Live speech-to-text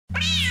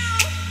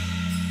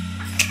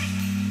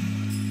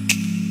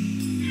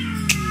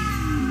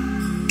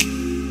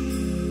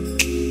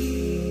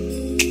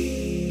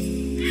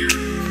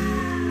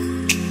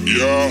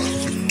Yeah,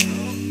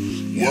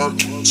 work,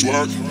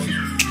 twerk.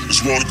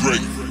 It's Rohan Da Great,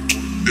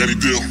 Dani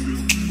Deahl.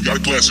 We got a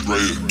classic right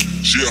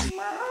here. Yeah.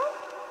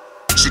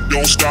 So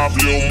don't stop,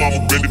 little mama,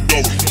 bend it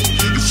over.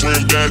 Your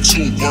friend bad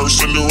too, worse,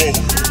 send her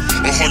over.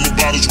 100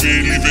 bottles, we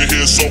ain't leaving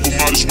here sober.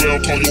 Might as well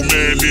call your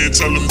man in,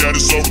 tell him that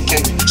it's over,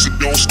 cover. So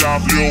don't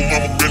stop, little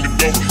mama, bend it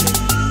over.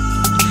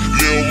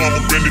 Little mama,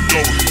 bend it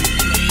over.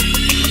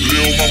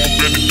 Little mama,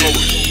 bend it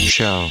over.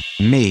 Show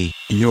me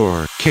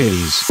your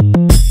keys.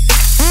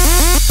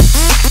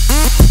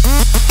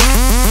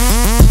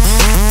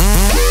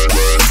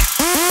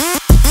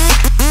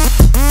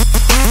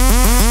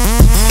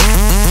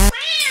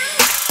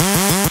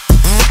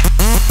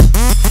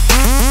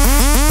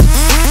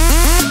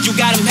 You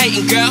got him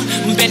hating, girl,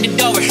 bend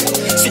it over.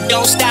 So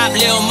don't stop,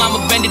 little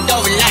mama, bend it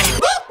over like.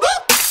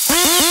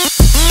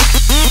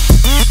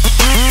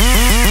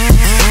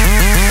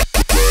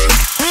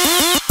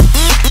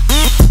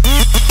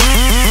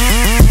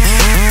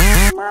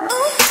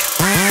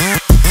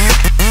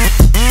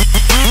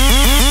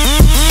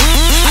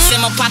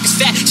 My pocket's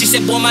fat, she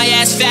said, boy, my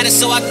ass fatter,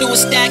 so I threw a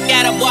stack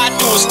at her, boy, I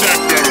threw a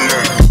stack at her.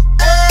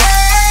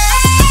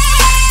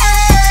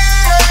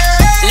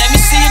 Let me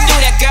see you do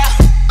that, girl.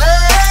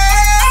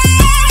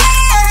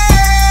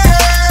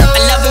 I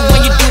love it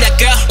when you do that,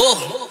 girl. Ooh.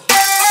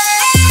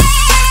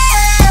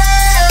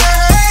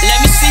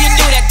 Let me see you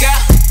do that, girl.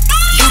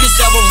 You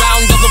deserve a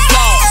round of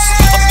applause.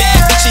 A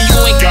bad bitch and you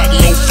ain't got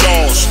no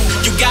flaws.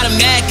 You got a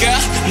mad, girl,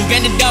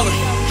 bend it over.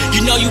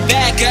 You know you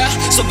bad, girl,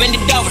 so bend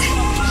it over.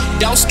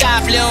 Don't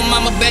stop, little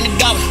mama, bend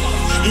it over.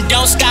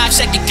 Don't stop,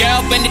 shake it,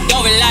 girl, bend it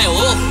over like,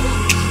 ooh.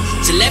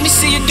 So let me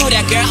see you do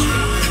that, girl.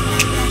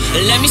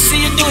 Let me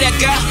see you do that,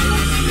 girl.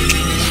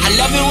 I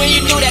love it when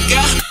you do that,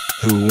 girl.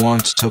 Who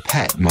wants to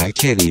pet my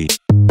kitty?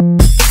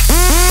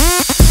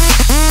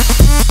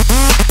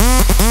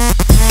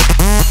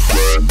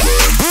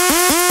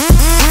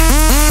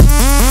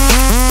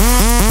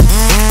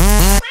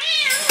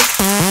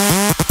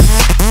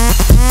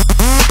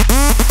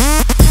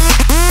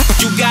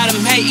 You got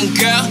him hating,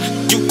 girl.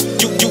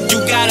 You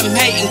got him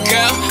hating,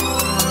 girl.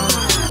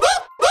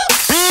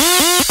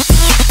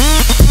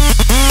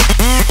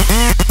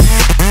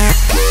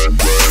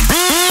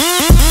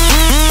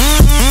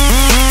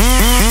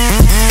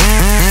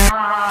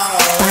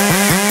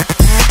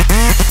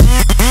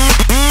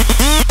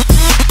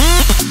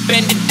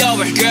 Bend it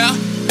over, girl.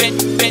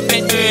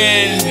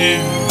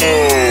 Bend.